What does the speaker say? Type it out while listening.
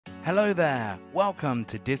Hello there, welcome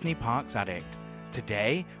to Disney Parks Addict.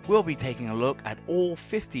 Today, we'll be taking a look at all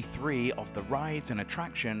 53 of the rides and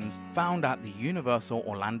attractions found at the Universal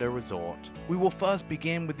Orlando Resort. We will first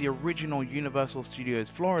begin with the original Universal Studios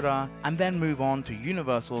Florida and then move on to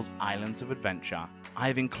Universal's Islands of Adventure.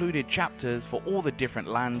 I've included chapters for all the different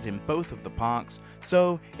lands in both of the parks,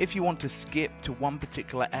 so if you want to skip to one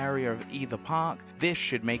particular area of either park, this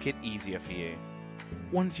should make it easier for you.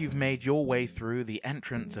 Once you've made your way through the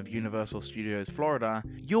entrance of Universal Studios Florida,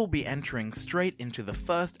 you'll be entering straight into the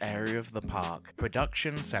first area of the park,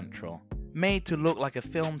 Production Central. Made to look like a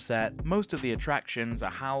film set, most of the attractions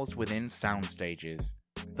are housed within sound stages.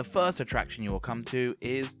 The first attraction you will come to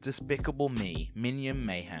is Despicable Me, Minion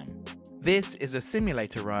Mayhem. This is a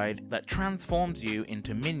simulator ride that transforms you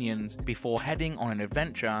into minions before heading on an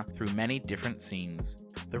adventure through many different scenes.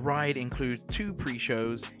 The ride includes 2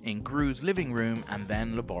 pre-shows in Gru's living room and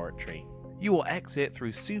then laboratory. You will exit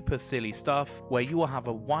through Super Silly Stuff, where you will have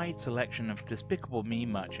a wide selection of Despicable Me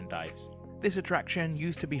merchandise. This attraction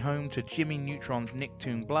used to be home to Jimmy Neutron's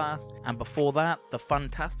Nicktoon Blast, and before that, the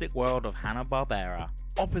fantastic world of Hanna-Barbera.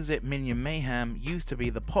 Opposite Minion Mayhem used to be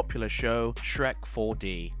the popular show Shrek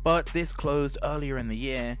 4D, but this closed earlier in the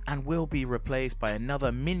year and will be replaced by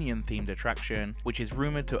another Minion themed attraction which is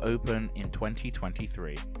rumored to open in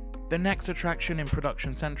 2023. The next attraction in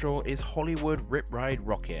Production Central is Hollywood Rip Ride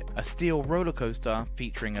Rocket, a steel roller coaster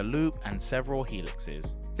featuring a loop and several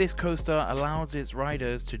helixes. This coaster allows its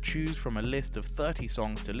riders to choose from a list of 30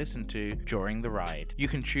 songs to listen to during the ride. You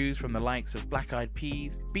can choose from the likes of Black Eyed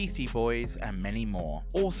Peas, Beastie Boys, and many more.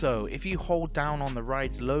 Also, if you hold down on the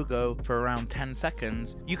ride's logo for around 10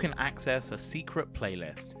 seconds, you can access a secret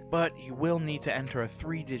playlist. But you will need to enter a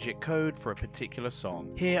 3-digit code for a particular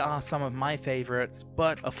song. Here are some of my favorites,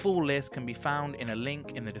 but a full list can be found in a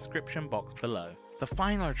link in the description box below. The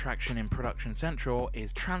final attraction in Production Central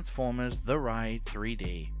is Transformers The Ride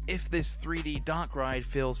 3D. If this 3D dark ride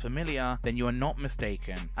feels familiar, then you are not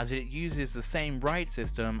mistaken, as it uses the same ride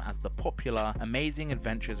system as the popular Amazing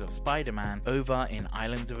Adventures of Spider-Man over in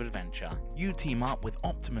Islands of Adventure. You team up with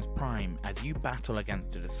Optimus Prime as you battle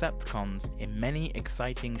against the Decepticons in many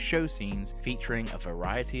exciting show scenes featuring a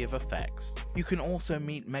variety of effects. You can also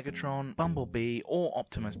meet Megatron, Bumblebee, or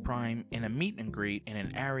Optimus Prime in a meet and greet in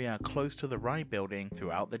an area close to the ride building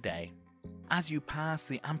throughout the day. As you pass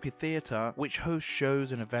the amphitheater, which hosts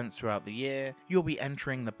shows and events throughout the year, you'll be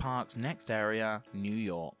entering the park's next area, New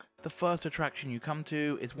York. The first attraction you come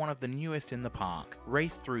to is one of the newest in the park,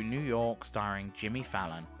 Race Through New York starring Jimmy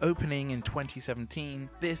Fallon. Opening in 2017,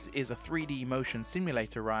 this is a 3D motion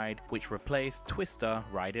simulator ride which replaced Twister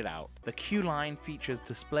Ride It Out. The queue line features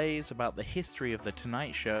displays about the history of The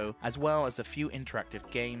Tonight Show, as well as a few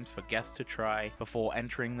interactive games for guests to try before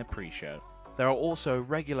entering the pre-show. There are also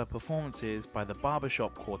regular performances by the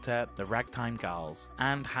Barbershop Quartet, the Ragtime Gals,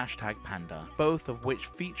 and #Panda, both of which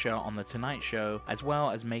feature on The Tonight Show, as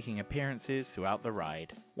well as making appearances throughout the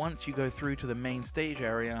ride. Once you go through to the main stage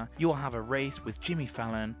area, you will have a race with Jimmy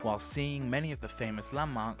Fallon while seeing many of the famous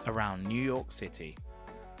landmarks around New York City.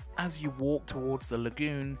 As you walk towards the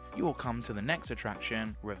lagoon, you will come to the next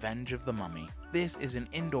attraction, Revenge of the Mummy. This is an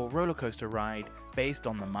indoor roller coaster ride based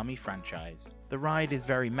on the Mummy franchise. The ride is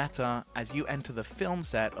very meta as you enter the film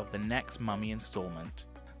set of the next Mummy installment.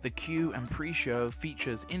 The queue and pre-show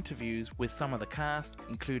features interviews with some of the cast,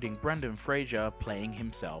 including Brendan Fraser playing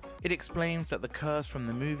himself. It explains that the curse from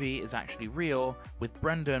the movie is actually real, with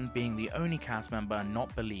Brendan being the only cast member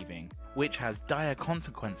not believing, which has dire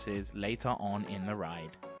consequences later on in the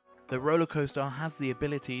ride. The roller coaster has the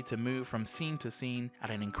ability to move from scene to scene at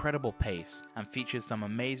an incredible pace and features some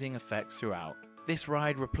amazing effects throughout. This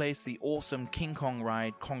ride replaced the awesome King Kong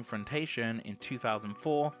ride Confrontation in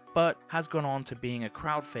 2004, but has gone on to being a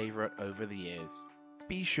crowd favorite over the years.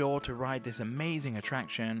 Be sure to ride this amazing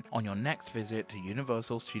attraction on your next visit to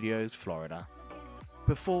Universal Studios Florida.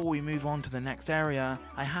 Before we move on to the next area,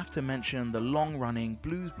 I have to mention the long-running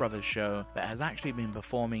Blues Brothers show that has actually been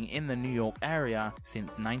performing in the New York area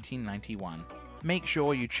since 1991. Make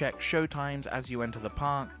sure you check showtimes as you enter the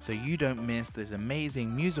park so you don't miss this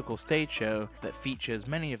amazing musical stage show that features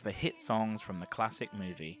many of the hit songs from the classic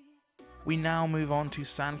movie. We now move on to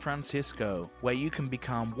San Francisco, where you can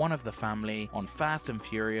become one of the family on Fast and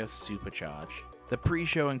Furious Supercharged. The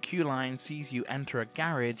pre-show and queue line sees you enter a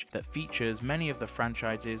garage that features many of the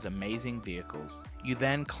franchise's amazing vehicles. You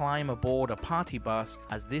then climb aboard a party bus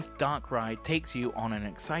as this dark ride takes you on an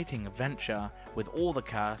exciting adventure with all the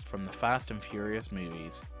cast from the Fast and Furious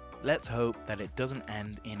movies. Let's hope that it doesn't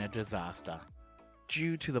end in a disaster.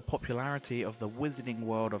 Due to the popularity of the wizarding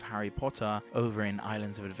world of Harry Potter over in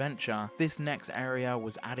Islands of Adventure, this next area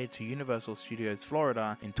was added to Universal Studios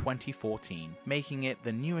Florida in 2014, making it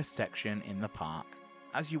the newest section in the park.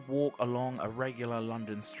 As you walk along a regular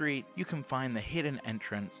London street, you can find the hidden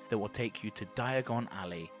entrance that will take you to Diagon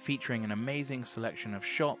Alley, featuring an amazing selection of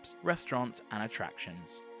shops, restaurants, and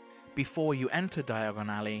attractions. Before you enter Diagon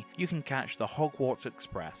Alley, you can catch the Hogwarts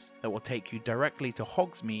Express that will take you directly to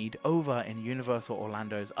Hogsmeade over in Universal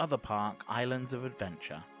Orlando's other park, Islands of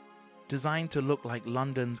Adventure. Designed to look like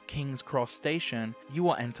London's King's Cross station, you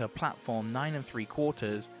will enter platform 9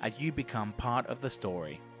 3/4 as you become part of the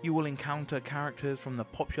story. You will encounter characters from the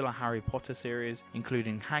popular Harry Potter series,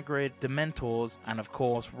 including Hagrid, Dementors, and of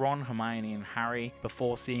course Ron, Hermione, and Harry,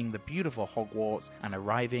 before seeing the beautiful Hogwarts and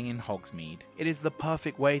arriving in Hogsmeade. It is the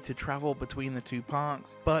perfect way to travel between the two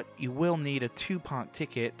parks, but you will need a 2-park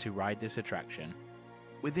ticket to ride this attraction.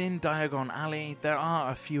 Within Diagon Alley, there are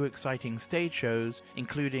a few exciting stage shows,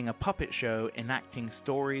 including a puppet show enacting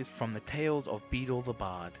stories from the tales of Beedle the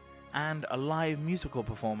Bard, and a live musical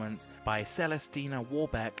performance by Celestina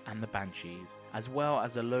Warbeck and the Banshees, as well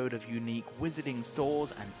as a load of unique wizarding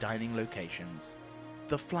stores and dining locations.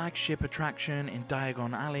 The flagship attraction in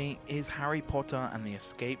Diagon Alley is Harry Potter and the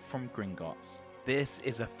Escape from Gringotts. This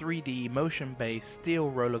is a 3D motion-based steel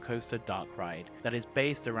roller coaster dark ride that is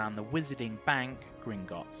based around the wizarding bank,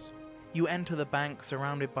 Gringotts. You enter the bank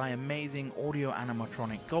surrounded by amazing audio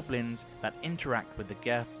animatronic goblins that interact with the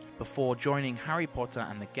guests before joining Harry Potter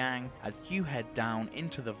and the gang as you head down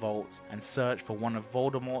into the vaults and search for one of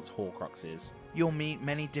Voldemort's Horcruxes. You'll meet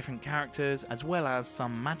many different characters as well as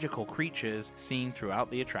some magical creatures seen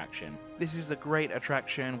throughout the attraction. This is a great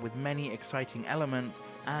attraction with many exciting elements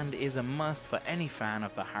and is a must for any fan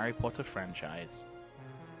of the Harry Potter franchise.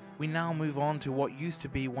 We now move on to what used to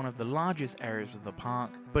be one of the largest areas of the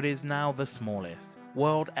park, but is now the smallest.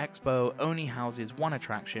 World Expo only houses one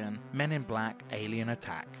attraction, Men in Black Alien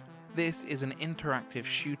Attack. This is an interactive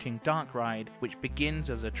shooting dark ride which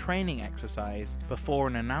begins as a training exercise before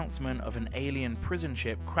an announcement of an alien prison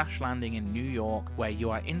ship crash landing in New York, where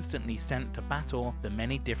you are instantly sent to battle the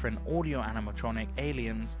many different audio animatronic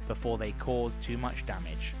aliens before they cause too much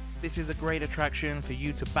damage. This is a great attraction for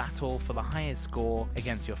you to battle for the highest score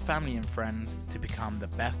against your family and friends to become the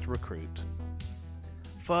best recruit.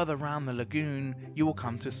 Further round the lagoon, you will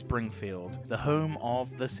come to Springfield, the home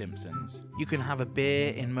of The Simpsons. You can have a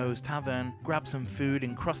beer in Moe's Tavern, grab some food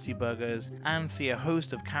in Krusty Burgers, and see a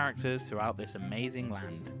host of characters throughout this amazing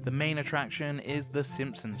land. The main attraction is the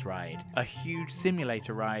Simpsons Ride, a huge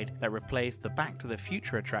simulator ride that replaced the Back to the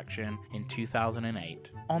Future attraction in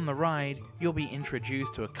 2008. On the ride, you'll be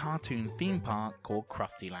introduced to a cartoon theme park called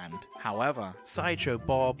Krusty Land. However, Sideshow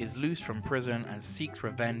Bob is loosed from prison and seeks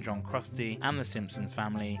revenge on Krusty and the Simpsons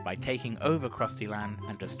family by taking over Krusty Land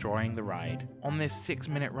and destroying the ride. On this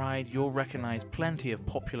 6-minute ride, you'll recognize plenty of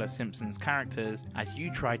popular Simpsons characters as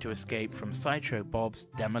you try to escape from Sideshow Bob's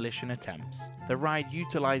demolition attempts. The ride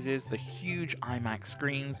utilizes the huge IMAX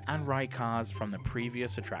screens and ride cars from the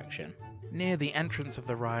previous attraction. Near the entrance of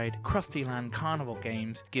the ride, Krusty Land Carnival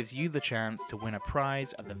Games gives you the chance to win a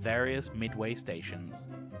prize at the various Midway stations.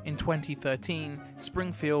 In 2013,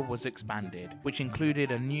 Springfield was expanded, which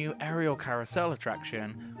included a new aerial carousel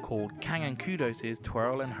attraction called Kang and Kudos's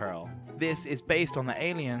Twirl and Hurl. This is based on the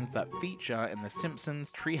aliens that feature in the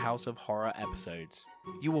Simpsons Treehouse of Horror episodes.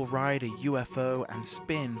 You will ride a UFO and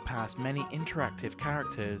spin past many interactive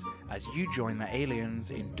characters as you join the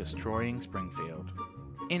aliens in destroying Springfield.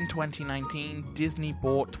 In 2019, Disney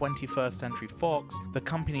bought 21st Century Fox, the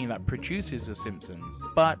company that produces The Simpsons,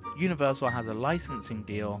 but Universal has a licensing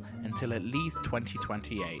deal until at least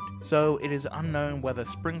 2028, so it is unknown whether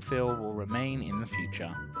Springfield will remain in the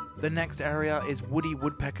future. The next area is Woody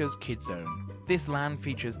Woodpecker's Kid Zone. This land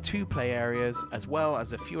features 2 play areas as well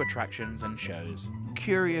as a few attractions and shows.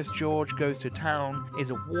 Curious George Goes to Town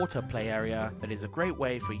is a water play area that is a great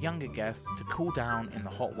way for younger guests to cool down in the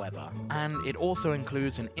hot weather, and it also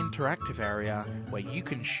includes an interactive area where you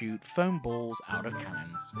can shoot foam balls out of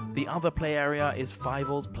cannons. The other play area is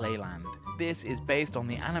Fievel's Playland. This is based on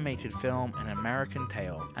the animated film An American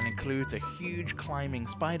Tail and includes a huge climbing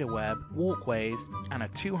spiderweb, walkways, and a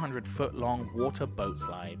 200-foot long water boat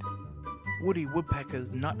slide. Woody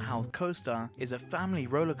Woodpecker's Nut House Coaster is a family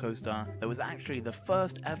roller coaster that was actually the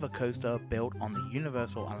first ever coaster built on the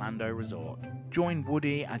Universal Orlando Resort. Join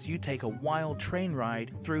Woody as you take a wild train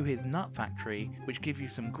ride through his nut factory, which gives you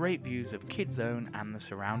some great views of Kid Zone and the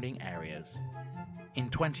surrounding areas. In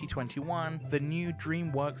 2021, the new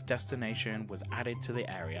DreamWorks destination was added to the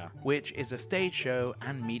area, which is a stage show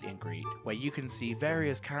and meet and greet, where you can see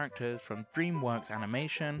various characters from DreamWorks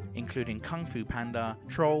animation, including Kung Fu Panda,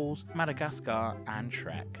 Trolls, Madagascar, and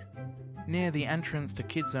Shrek. Near the entrance to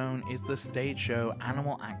Kid Zone is the stage show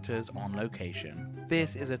Animal Actors on Location.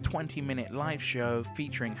 This is a 20-minute live show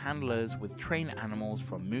featuring handlers with trained animals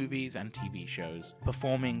from movies and TV shows,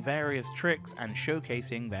 performing various tricks and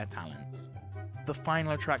showcasing their talents. The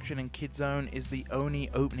final attraction in Kid Zone is the only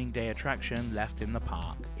opening day attraction left in the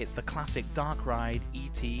park. It's the classic dark ride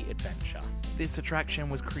E.T. Adventure. This attraction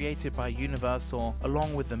was created by Universal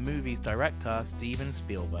along with the movie's director Steven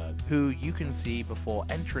Spielberg, who you can see before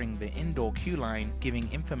entering the indoor queue line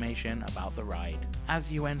giving information about the ride.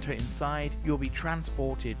 As you enter inside, you'll be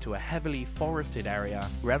transported to a heavily forested area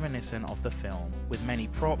reminiscent of the film, with many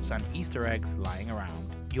props and Easter eggs lying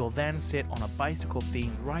around. You'll then sit on a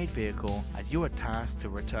bicycle-themed ride vehicle as you are tasked to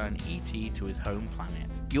return E.T. to his home planet.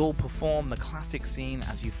 You'll perform the classic scene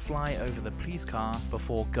as you fly over the police car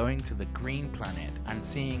before going to the green planet and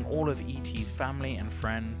seeing all of E.T.'s family and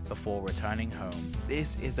friends before returning home.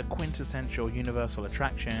 This is a quintessential Universal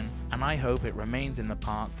attraction, and I hope it remains in the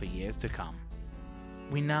park for years to come.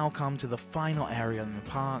 We now come to the final area in the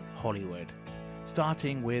park, Hollywood.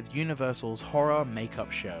 Starting with Universal's Horror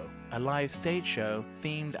Makeup Show, a live stage show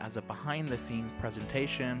themed as a behind-the-scenes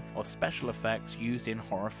presentation of special effects used in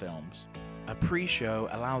horror films. A pre-show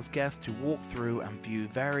allows guests to walk through and view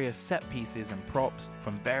various set pieces and props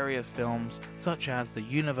from various films such as the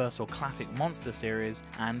Universal Classic Monster series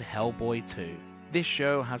and Hellboy 2. This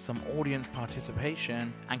show has some audience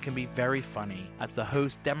participation and can be very funny as the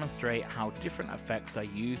hosts demonstrate how different effects are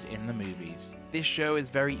used in the movies. This show is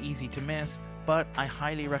very easy to miss, but I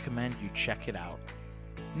highly recommend you check it out.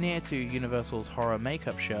 Near to Universal's Horror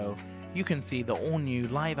Makeup Show, you can see the all-new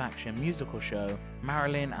live-action musical show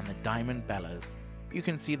Marilyn and the Diamond Bellas. You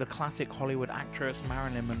can see the classic Hollywood actress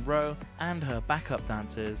Marilyn Monroe and her backup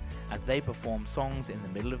dancers as they perform songs in the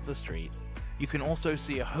middle of the street. You can also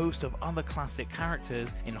see a host of other classic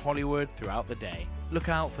characters in Hollywood throughout the day. Look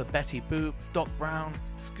out for Betty Boop, Doc Brown,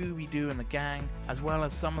 Scooby-Doo and the gang, as well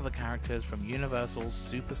as some of the characters from Universal's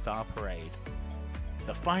Superstar Parade.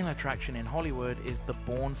 The final attraction in Hollywood is the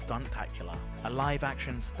Bourne Stuntacular, a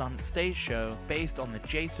live-action stunt stage show based on the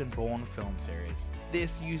Jason Bourne film series.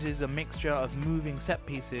 This uses a mixture of moving set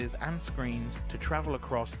pieces and screens to travel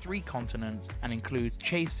across 3 continents and includes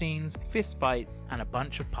chase scenes, fist fights, and a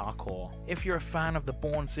bunch of parkour. If you're a fan of the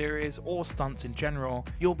Bourne series or stunts in general,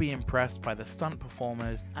 you'll be impressed by the stunt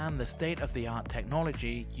performers and the state-of-the-art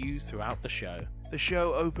technology used throughout the show. The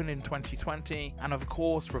show opened in 2020 and of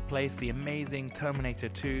course replaced the amazing Terminator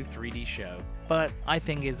 2 3D show, but I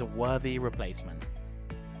think is a worthy replacement.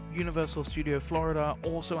 Universal Studio Florida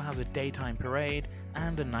also has a daytime parade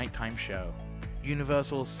and a nighttime show.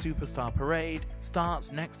 Universal's Superstar Parade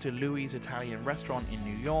starts next to Loews Italian restaurant in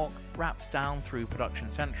New York, wraps down through Production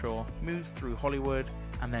Central, moves through Hollywood,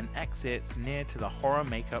 and then exits near to the Horror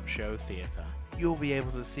Makeup Show Theater. You'll be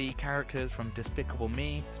able to see characters from Despicable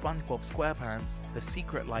Me, SpongeBob SquarePants, The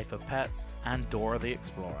Secret Life of Pets, and Dora the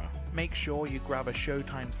Explorer. Make sure you grab a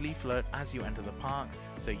Showtimes leaflet as you enter the park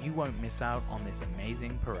so you won't miss out on this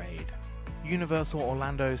amazing parade. Universal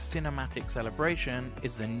Orlando's Cinematic Celebration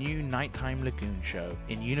is the new nighttime lagoon show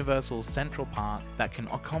in Universal's Central Park that can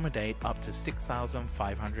accommodate up to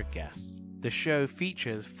 6,500 guests. The show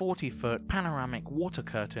features 40-foot panoramic water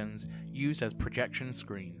curtains used as projection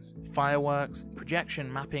screens, fireworks,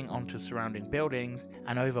 projection mapping onto surrounding buildings,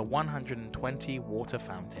 and over 120 water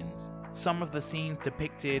fountains. Some of the scenes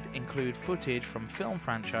depicted include footage from film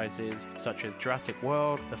franchises such as Jurassic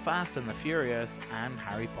World, The Fast and the Furious, and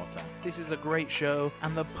Harry Potter. This is a great show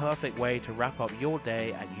and the perfect way to wrap up your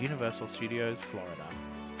day at Universal Studios Florida.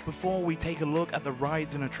 Before we take a look at the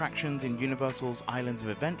rides and attractions in Universal's Islands of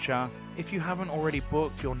Adventure, if you haven't already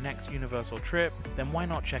booked your next Universal trip, then why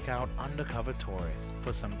not check out Undercover Tourist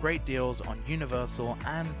for some great deals on Universal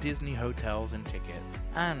and Disney hotels and tickets.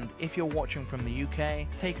 And if you're watching from the UK,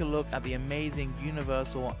 take a look at the amazing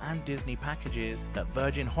Universal and Disney packages that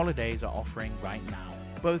Virgin Holidays are offering right now.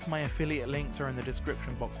 Both my affiliate links are in the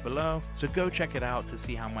description box below, so go check it out to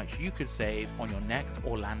see how much you could save on your next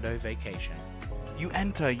Orlando vacation. You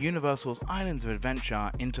enter Universal's Islands of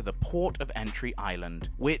Adventure into the Port of Entry Island,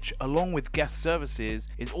 which, along with guest services,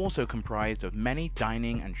 is also comprised of many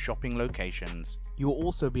dining and shopping locations. You will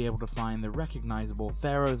also be able to find the recognizable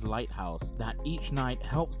Pharaoh's Lighthouse that each night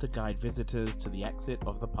helps to guide visitors to the exit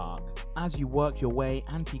of the park. As you work your way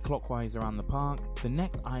anti-clockwise around the park, the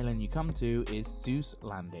next island you come to is Seuss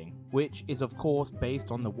Landing, which is of course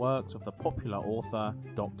based on the works of the popular author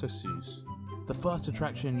Dr. Seuss. The first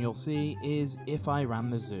attraction you'll see is If I Ran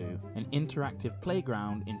the Zoo, an interactive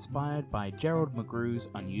playground inspired by Gerald McGrew's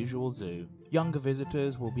Unusual Zoo. Younger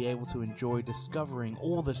visitors will be able to enjoy discovering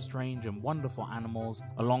all the strange and wonderful animals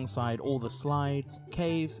alongside all the slides,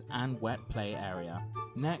 caves, and wet play area.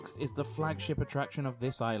 Next is the flagship attraction of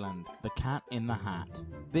this island, the Cat in the Hat.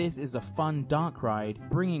 This is a fun dark ride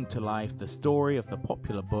bringing to life the story of the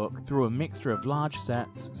popular book through a mixture of large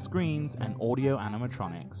sets, screens, and audio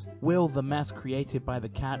animatronics. Will the mess created by the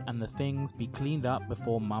cat and the things be cleaned up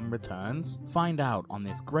before Mum returns? Find out on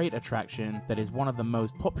this great attraction that is one of the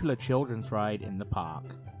most popular children's rides in the park.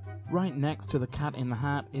 Right next to the Cat in the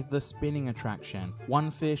Hat is the spinning attraction, One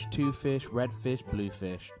Fish, Two Fish, Red Fish, Blue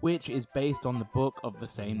Fish, which is based on the book of the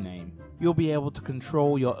same name. You'll be able to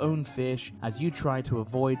control your own fish as you try to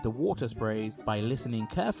avoid the water sprays by listening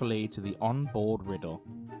carefully to the on-board riddle.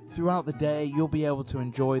 Throughout the day, you'll be able to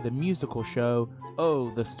enjoy the musical show,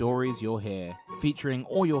 Oh, the Stories You'll Hear, featuring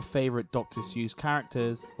all your favorite Dr. Seuss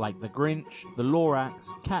characters like the Grinch, the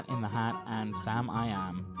Lorax, Cat in the Hat, and Sam I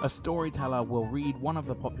Am. A storyteller will read one of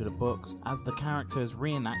the popular books as the characters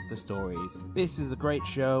reenact the stories. This is a great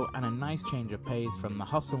show and a nice change of pace from the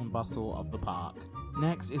hustle and bustle of the park.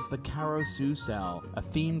 Next is the Carousel, a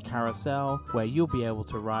themed carousel where you'll be able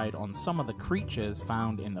to ride on some of the creatures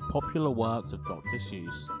found in the popular works of Dr.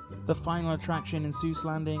 Seuss. The final attraction in Seuss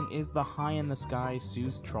Landing is the High in the Sky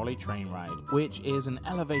Seuss Trolley Train Ride, which is an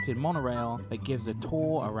elevated monorail that gives a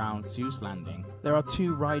tour around Seuss Landing. There are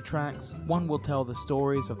two ride tracks, one will tell the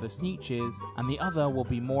stories of the Sneetches and the other will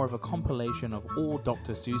be more of a compilation of all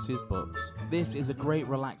Dr. Seuss's books. This is a great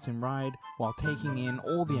relaxing ride while taking in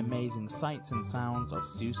all the amazing sights and sounds of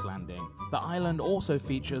Seuss Landing. The island also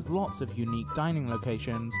features lots of unique dining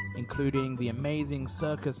locations, including the amazing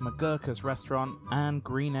Circus McGurkus restaurant and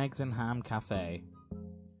Green Eggs and Ham Cafe.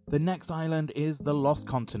 The next island is the Lost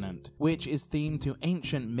Continent, which is themed to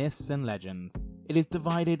ancient myths and legends. It is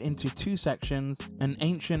divided into two sections, an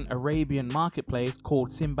ancient Arabian marketplace called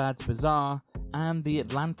Sinbad's Bazaar, and the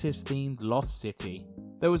Atlantis-themed Lost City.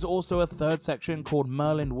 There was also a third section called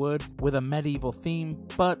Merlin Wood with a medieval theme,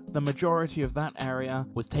 but the majority of that area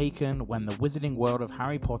was taken when the Wizarding World of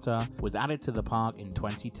Harry Potter was added to the park in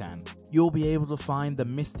 2010. You'll be able to find the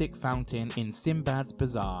Mystic Fountain in Sinbad's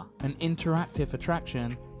Bazaar, an interactive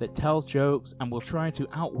attraction that tells jokes and will try to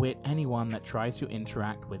outwit anyone that tries to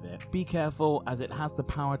interact with it. Be careful as it has the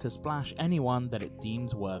power to splash anyone that it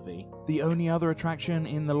deems worthy. The only other attraction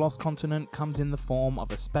in the Lost Continent comes in the form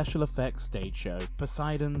of a special effects stage show,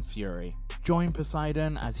 Poseidon's Fury. Join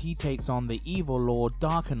Poseidon as he takes on the evil lord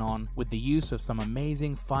Darkanon with the use of some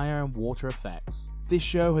amazing fire and water effects. This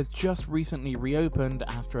show has just recently reopened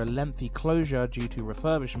after a lengthy closure due to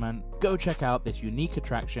refurbishment. Go check out this unique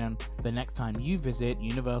attraction the next time you visit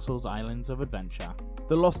Universal's Islands of Adventure.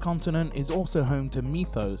 The Lost Continent is also home to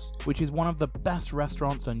Mythos, which is one of the best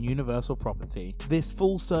restaurants on Universal property. This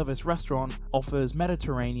full-service restaurant offers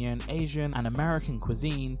Mediterranean, Asian, and American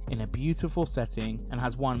cuisine in a beautiful setting and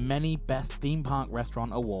has won many Best Theme Park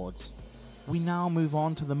Restaurant awards. We now move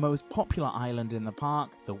on to the most popular island in the park,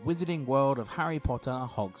 the Wizarding World of Harry Potter,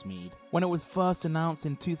 Hogsmeade. When it was first announced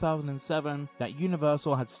in 2007 that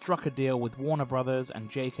Universal had struck a deal with Warner Brothers and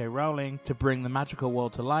J.K. Rowling to bring the magical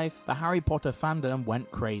world to life, the Harry Potter fandom went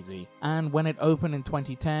crazy. And when it opened in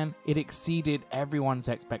 2010, it exceeded everyone's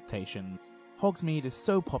expectations. Hogsmeade is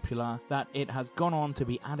so popular that it has gone on to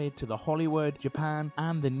be added to the Hollywood, Japan,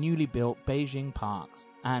 and the newly built Beijing parks.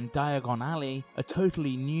 And Diagon Alley, a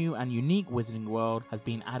totally new and unique Wizarding World, has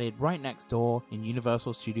been added right next door in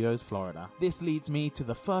Universal Studios Florida. This leads me to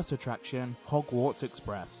the first attraction, Hogwarts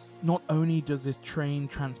Express. Not only does this train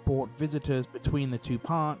transport visitors between the two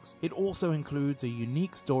parks, it also includes a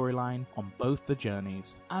unique storyline on both the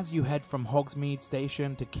journeys. As you head from Hogsmeade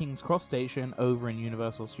Station to King's Cross Station over in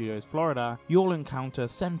Universal Studios Florida, you'll encounter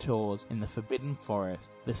centaurs in the Forbidden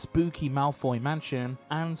Forest, the spooky Malfoy Mansion,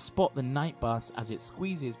 and spot the night bus as it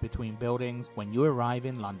squeezes between buildings when you arrive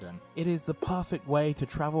in London. It is the perfect way to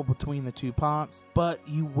travel between the two parks, but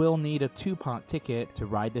you will need a two-park ticket to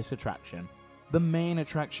ride this attraction. The main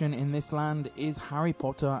attraction in this land is Harry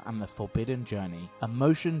Potter and the Forbidden Journey, a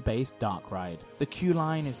motion-based dark ride. The queue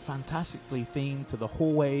line is fantastically themed to the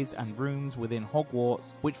hallways and rooms within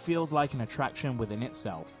Hogwarts, which feels like an attraction within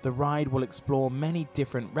itself. The ride will explore many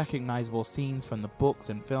different recognizable scenes from the books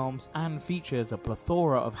and films, and features a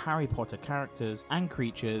plethora of Harry Potter characters and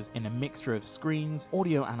creatures in a mixture of screens,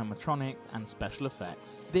 audio animatronics, and special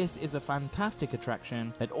effects. This is a fantastic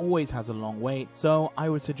attraction that always has a long wait, so I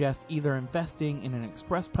would suggest either investing in an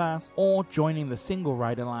express pass or joining the single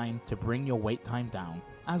rider line to bring your wait time down.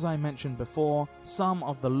 As I mentioned before, some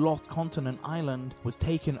of the Lost Continent Island was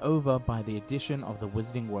taken over by the addition of the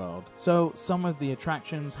Wizarding World, so some of the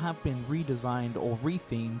attractions have been redesigned or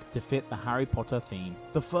rethemed to fit the Harry Potter theme.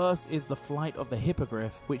 The first is the Flight of the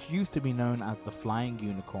Hippogriff, which used to be known as the Flying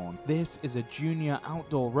Unicorn. This is a junior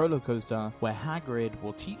outdoor roller coaster where Hagrid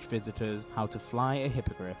will teach visitors how to fly a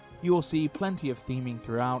hippogriff. You will see plenty of theming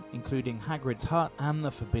throughout, including Hagrid's hut and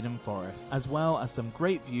the Forbidden Forest, as well as some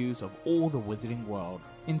great views of all the Wizarding World.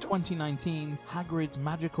 In 2019, Hagrid's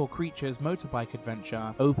Magical Creatures motorbike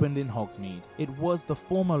adventure opened in Hogsmeade. It was the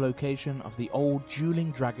former location of the old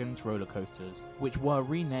Dueling Dragons roller coasters, which were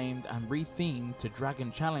renamed and rethemed to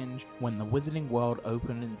Dragon Challenge when the Wizarding World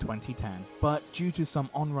opened in 2010. But due to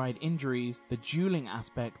some on-ride injuries, the dueling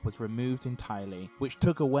aspect was removed entirely, which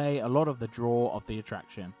took away a lot of the draw of the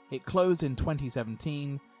attraction. It closed in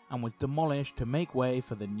 2017 and was demolished to make way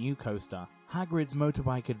for the new coaster. Hagrid's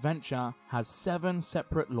Motorbike Adventure has 7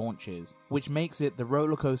 separate launches, which makes it the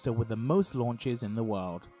roller coaster with the most launches in the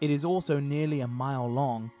world. It is also nearly a mile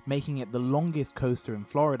long, making it the longest coaster in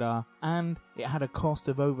Florida, and it had a cost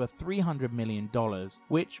of over $300 million,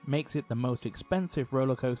 which makes it the most expensive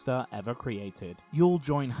roller coaster ever created. You'll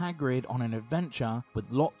join Hagrid on an adventure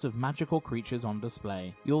with lots of magical creatures on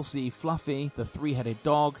display. You'll see Fluffy, the 3-headed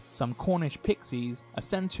dog, some Cornish pixies, a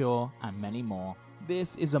centaur, and many more.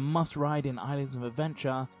 This is a must-ride in Islands of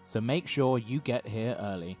Adventure, so make sure you get here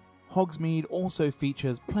early. Hogsmeade also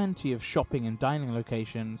features plenty of shopping and dining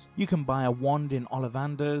locations. You can buy a wand in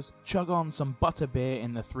Ollivander's, chug on some butterbeer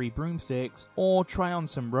in the Three Broomsticks, or try on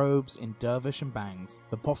some robes in Dervish and Bangs.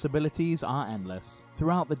 The possibilities are endless.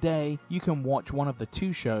 Throughout the day, you can watch one of the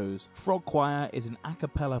 2 shows. Frog Choir is an a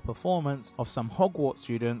cappella performance of some Hogwarts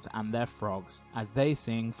students and their frogs, as they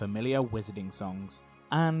sing familiar wizarding songs.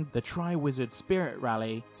 And the Tri-Wizard Spirit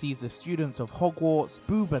Rally sees the students of Hogwarts,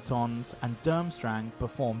 Beauxbatons and Durmstrang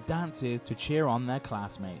perform dances to cheer on their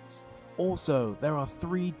classmates. Also, there are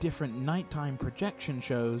 3 different nighttime projection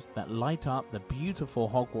shows that light up the beautiful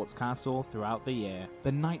Hogwarts Castle throughout the year.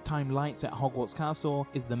 The Nighttime Lights at Hogwarts Castle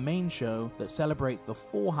is the main show that celebrates the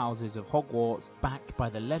 4 houses of Hogwarts, backed by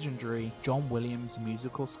the legendary John Williams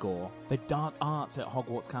musical score. The Dark Arts at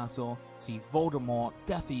Hogwarts Castle sees Voldemort,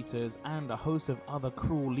 Death Eaters, and a host of other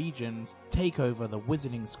cruel legions take over the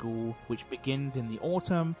Wizarding School, which begins in the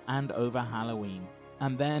autumn and over Halloween.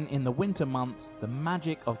 And then in the winter months, the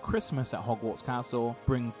magic of Christmas at Hogwarts Castle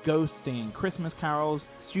brings ghosts singing Christmas carols,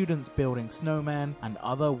 students building snowmen, and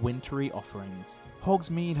other wintry offerings.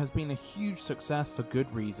 Hogsmeade has been a huge success for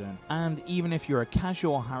good reason, and even if you're a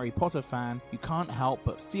casual Harry Potter fan, you can't help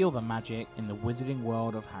but feel the magic in the wizarding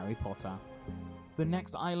world of Harry Potter. The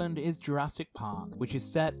next island is Jurassic Park, which is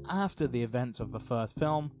set after the events of the first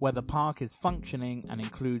film, where the park is functioning and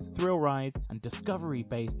includes thrill rides and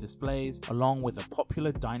discovery-based displays along with the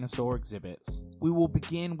popular dinosaur exhibits. We will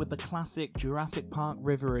begin with the classic Jurassic Park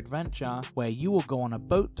River Adventure, where you will go on a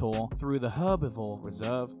boat tour through the Herbivore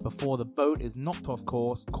Reserve before the boat is knocked off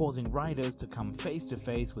course, causing riders to come face to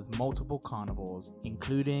face with multiple carnivores,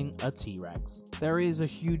 including a T-Rex. There is a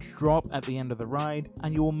huge drop at the end of the ride,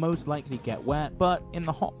 and you will most likely get wet, but in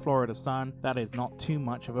the hot Florida sun, that is not too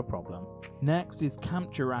much of a problem. Next is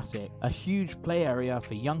Camp Jurassic, a huge play area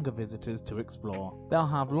for younger visitors to explore. They'll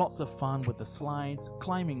have lots of fun with the slides,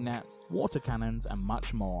 climbing nets, water cannons, and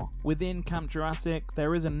much more. Within Camp Jurassic,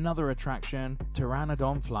 there is another attraction,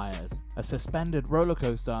 Pteranodon Flyers, a suspended roller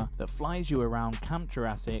coaster that flies you around Camp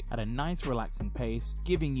Jurassic at a nice relaxing pace,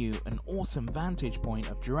 giving you an awesome vantage point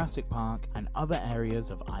of Jurassic Park and other areas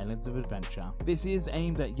of Islands of Adventure. This is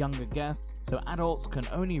aimed at younger guests, so adults can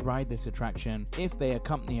only ride this attraction if they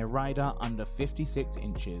accompany a rider under 56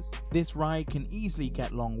 inches. This ride can easily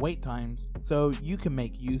get long wait times, so you can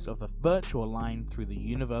make use of the virtual line through the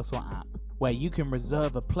Universal app, where you can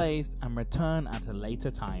reserve a place and return at a later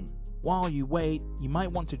time. While you wait, you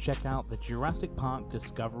might want to check out the Jurassic Park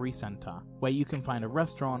Discovery Center, where you can find a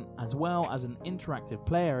restaurant as well as an interactive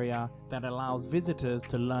play area that allows visitors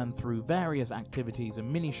to learn through various activities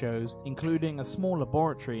and mini-shows, including a small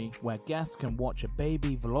laboratory where guests can watch a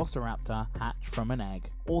baby velociraptor hatch from an egg.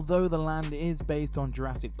 Although the land is based on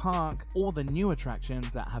Jurassic Park, all the new attractions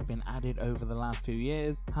that have been added over the last few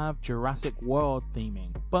years have Jurassic World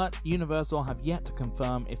theming, but Universal have yet to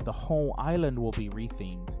confirm if the whole island will be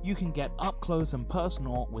rethemed. You can get up close and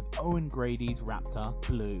personal with Owen Grady's raptor,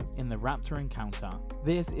 Blue, in the Raptor Encounter.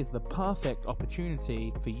 This is the perfect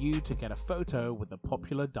opportunity for you to get a photo with the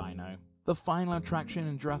popular dino. The final attraction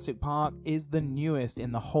in Jurassic Park is the newest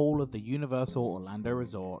in the whole of the Universal Orlando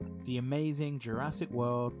Resort, the amazing Jurassic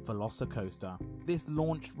World Velocicoaster. This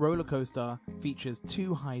launched roller coaster features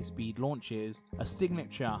 2 high-speed launches, a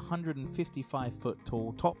signature 155-foot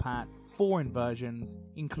tall top hat, 4 inversions,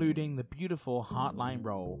 including the beautiful Heartline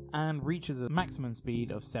roll, and reaches a maximum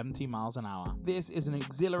speed of 70 miles an hour. This is an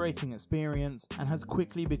exhilarating experience and has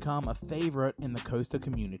quickly become a favorite in the coaster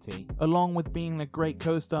community. Along with being a great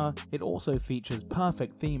coaster, it also features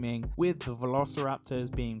perfect theming, with the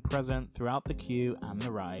velociraptors being present throughout the queue and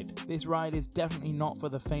the ride. This ride is definitely not for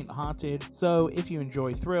the faint-hearted, so if you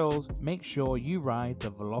enjoy thrills, make sure you ride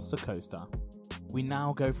the Velocicoaster. We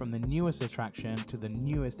now go from the newest attraction to the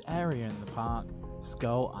newest area in the park,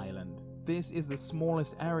 Skull Island. This is the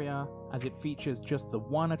smallest area as it features just the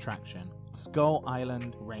one attraction, Skull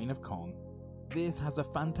Island Reign of Kong. This has a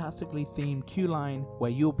fantastically themed queue line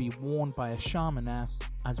where you'll be warned by a shamaness,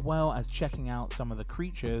 as well as checking out some of the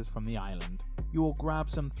creatures from the island. You will grab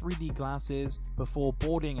some 3D glasses before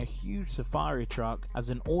boarding a huge safari truck as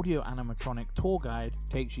an audio animatronic tour guide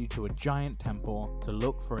takes you to a giant temple to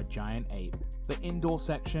look for a giant ape. The indoor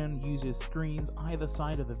section uses screens either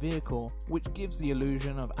side of the vehicle, which gives the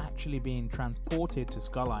illusion of actually being transported to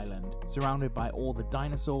Skull Island, surrounded by all the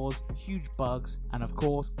dinosaurs, huge bugs, and of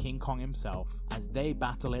course King Kong himself, as they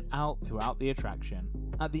battle it out throughout the attraction.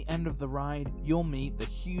 At the end of the ride, you'll meet the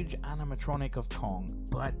huge animatronic of Kong,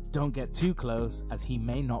 but don't get too close as he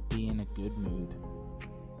may not be in a good mood.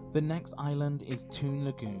 The next island is Toon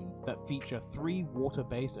Lagoon, that feature 3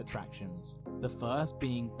 water-based attractions. The first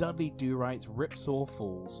being Dudley Do-Right's Ripsaw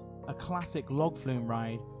Falls, a classic log flume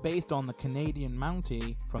ride based on the Canadian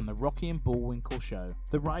Mountie from the Rocky and Bullwinkle show.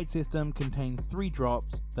 The ride system contains 3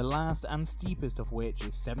 drops, the last and steepest of which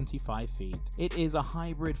is 75 feet. It is a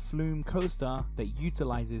hybrid flume coaster that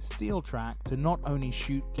utilizes steel track to not only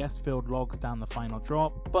shoot guest-filled logs down the final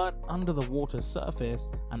drop, but under the water surface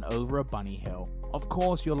and over a bunny hill. Of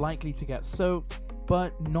course, you're likely to get soaked,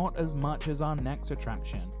 but not as much as our next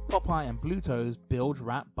attraction, Popeye and Bluto's Bilge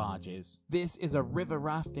Rat Barges. This is a river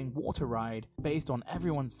rafting water ride based on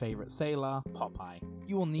everyone's favorite sailor, Popeye.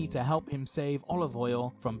 You will need to help him save olive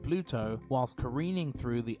oil from Bluto whilst careening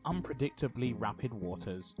through the unpredictably rapid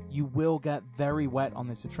waters. You will get very wet on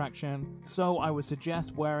this attraction, so I would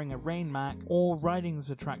suggest wearing a rain mac or riding this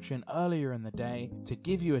attraction earlier in the day to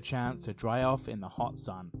give you a chance to dry off in the hot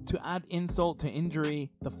sun. To add insult to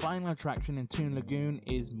injury, the final attraction in Toon Lagoon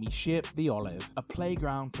is Me Ship the Olive, a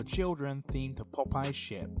playground for children themed to Popeye's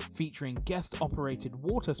ship, featuring guest-operated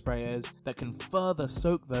water sprayers that can further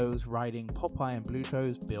soak those riding Popeye and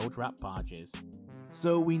Bluto's Bilge Rat Barges.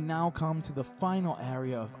 So we now come to the final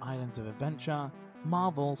area of Islands of Adventure,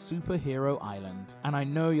 Marvel Superhero Island. And I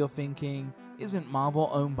know you're thinking, isn't Marvel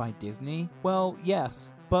owned by Disney? Well,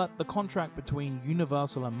 yes, but the contract between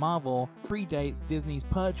Universal and Marvel predates Disney's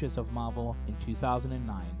purchase of Marvel in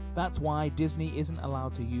 2009. That's why Disney isn't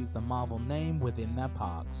allowed to use the Marvel name within their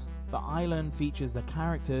parks. The island features the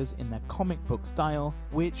characters in their comic book style,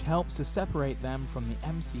 which helps to separate them from the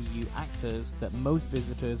MCU actors that most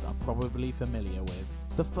visitors are probably familiar with.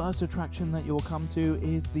 The first attraction that you'll come to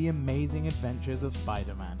is The Amazing Adventures of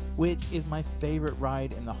Spider-Man, which is my favorite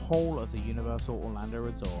ride in the whole of the Universal Orlando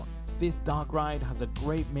Resort. This dark ride has a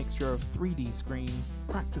great mixture of 3D screens,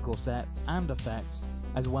 practical sets and effects,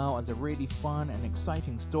 as well as a really fun and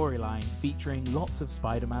exciting storyline featuring lots of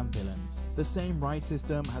Spider-Man villains. The same ride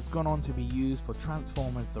system has gone on to be used for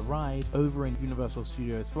Transformers The Ride over in Universal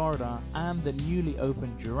Studios Florida and the newly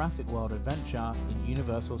opened Jurassic World Adventure in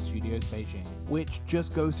Universal Studios Beijing, which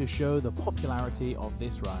just goes to show the popularity of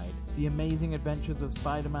this ride. The Amazing Adventures of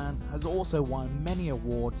Spider-Man has also won many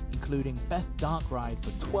awards, including Best Dark Ride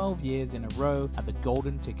for 12 years in a row at the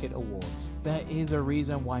Golden Ticket Awards. There is a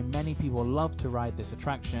reason why many people love to ride this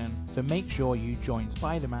attraction, so make sure you join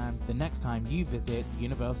Spider-Man the next time you visit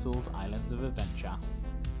Universal's Islands of Adventure.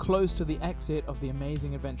 Close to the exit of The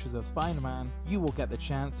Amazing Adventures of Spider-Man, you will get the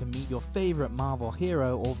chance to meet your favorite Marvel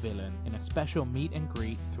hero or villain in a special meet and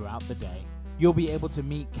greet throughout the day. You'll be able to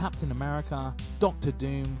meet Captain America, Doctor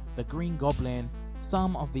Doom, the Green Goblin,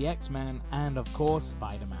 some of the X-Men, and of course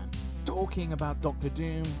Spider-Man. Talking about Doctor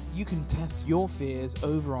Doom, you can test your fears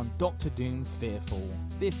over on Doctor Doom's Fearfall.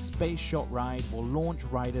 This space shot ride will launch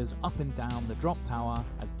riders up and down the drop tower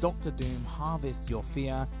as Doctor Doom harvests your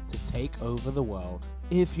fear to take over the world.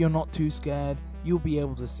 If you're not too scared, you'll be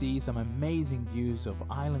able to see some amazing views of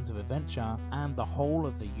Islands of Adventure and the whole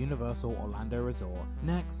of the Universal Orlando Resort.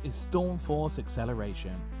 Next is Storm Force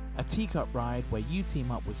Acceleration, a teacup ride where you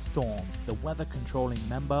team up with Storm, the weather controlling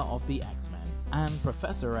member of the X-Men, and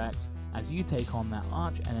Professor X, as you take on their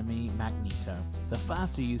arch enemy Magneto. The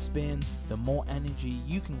faster you spin, the more energy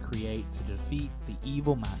you can create to defeat the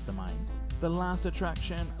evil mastermind. The last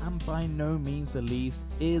attraction, and by no means the least,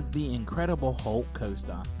 is the Incredible Hulk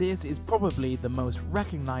coaster. This is probably the most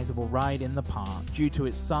recognizable ride in the park due to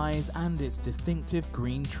its size and its distinctive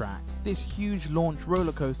green track. This huge launch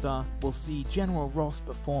roller coaster will see General Ross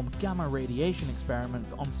perform gamma radiation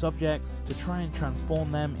experiments on subjects to try and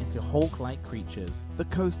transform them into Hulk-like creatures. The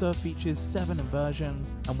coaster features 7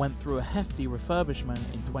 inversions and went through a hefty refurbishment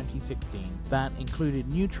in 2016 that included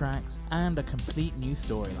new tracks and a complete new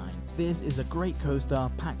storyline. This is a great coaster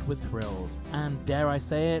packed with thrills, and dare I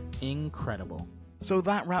say it, incredible. So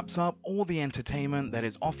that wraps up all the entertainment that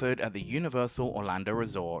is offered at the Universal Orlando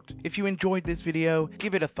Resort. If you enjoyed this video,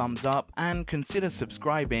 give it a thumbs up and consider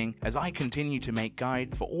subscribing as I continue to make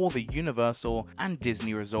guides for all the Universal and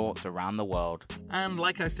Disney resorts around the world. And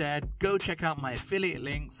like I said, go check out my affiliate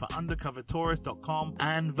links for UndercoverTourist.com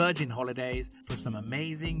and Virgin Holidays for some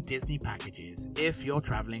amazing Disney packages if you're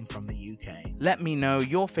traveling from the UK. Let me know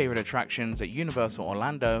your favorite attractions at Universal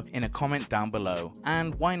Orlando in a comment down below.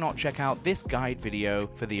 And why not check out this guide video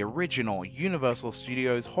for the original Universal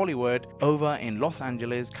Studios Hollywood over in Los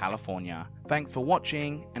Angeles, California. Thanks for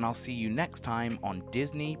watching, and I'll see you next time on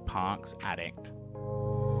Disney Parks Addict.